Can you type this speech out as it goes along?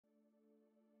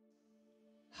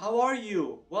How are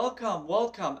you? Welcome,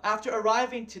 welcome. After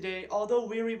arriving today, although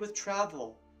weary with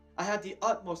travel, I had the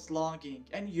utmost longing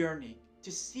and yearning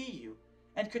to see you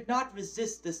and could not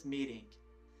resist this meeting.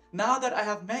 Now that I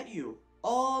have met you,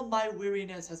 all my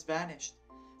weariness has vanished,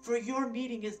 for your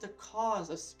meeting is the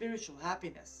cause of spiritual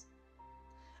happiness.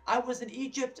 I was in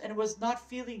Egypt and was not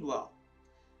feeling well,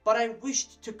 but I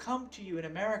wished to come to you in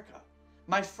America.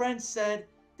 My friend said,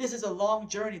 "This is a long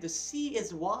journey, the sea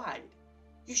is wide.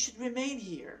 You should remain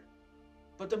here."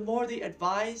 But the more they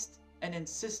advised and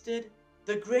insisted,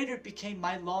 the greater became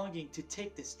my longing to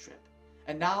take this trip.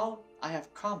 And now I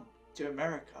have come to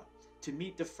America to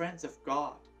meet the friends of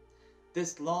God.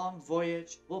 This long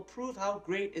voyage will prove how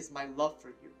great is my love for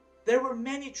you. There were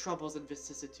many troubles and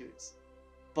vicissitudes,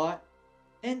 but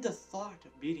in the thought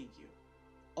of meeting you,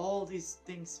 all these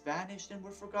things vanished and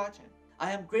were forgotten.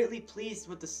 I am greatly pleased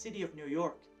with the city of New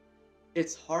York.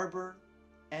 Its harbor,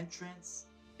 entrance,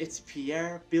 its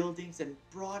pier, buildings, and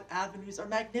broad avenues are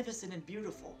magnificent and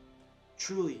beautiful.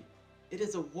 Truly, it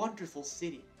is a wonderful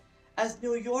city. As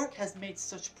New York has made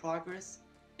such progress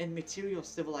in material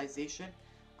civilization,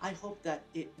 I hope that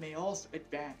it may also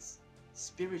advance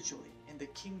spiritually in the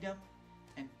kingdom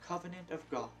and covenant of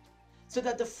God, so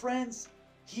that the friends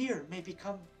here may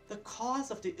become the cause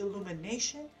of the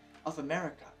illumination of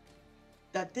America,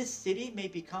 that this city may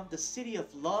become the city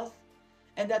of love,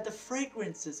 and that the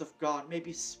fragrances of God may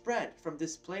be spread from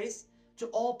this place to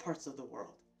all parts of the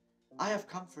world. I have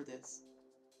come for this.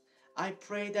 I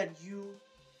pray that you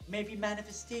may be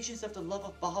manifestations of the love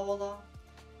of Baha'u'llah,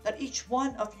 that each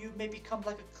one of you may become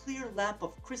like a clear lamp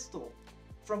of crystal,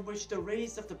 from which the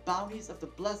rays of the bounties of the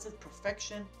blessed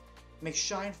perfection may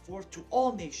shine forth to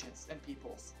all nations and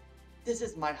peoples. This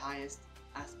is my highest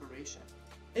aspiration.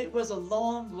 It was a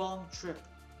long, long trip.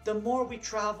 The more we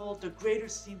traveled, the greater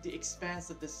seemed the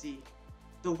expanse of the sea.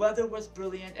 The weather was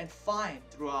brilliant and fine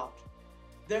throughout.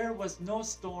 There was no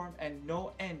storm and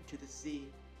no end to the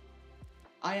sea.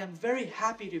 I am very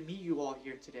happy to meet you all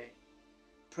here today.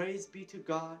 Praise be to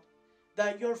God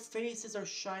that your faces are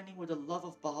shining with the love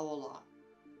of Baha'u'llah.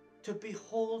 To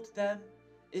behold them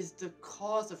is the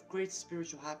cause of great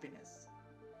spiritual happiness.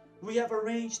 We have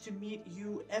arranged to meet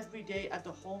you every day at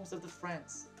the homes of the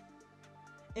friends.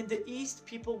 In the East,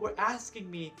 people were asking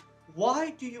me, "Why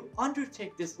do you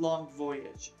undertake this long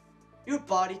voyage? Your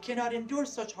body cannot endure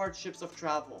such hardships of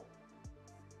travel."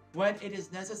 When it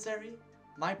is necessary,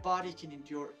 my body can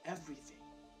endure everything.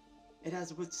 It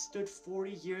has withstood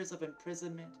 40 years of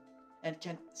imprisonment and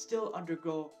can still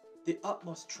undergo the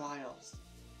utmost trials.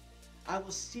 I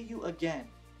will see you again.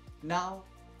 Now,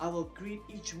 I will greet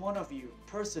each one of you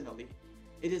personally.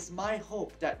 It is my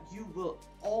hope that you will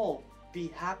all be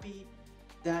happy,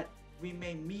 that we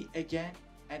may meet again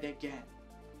and again.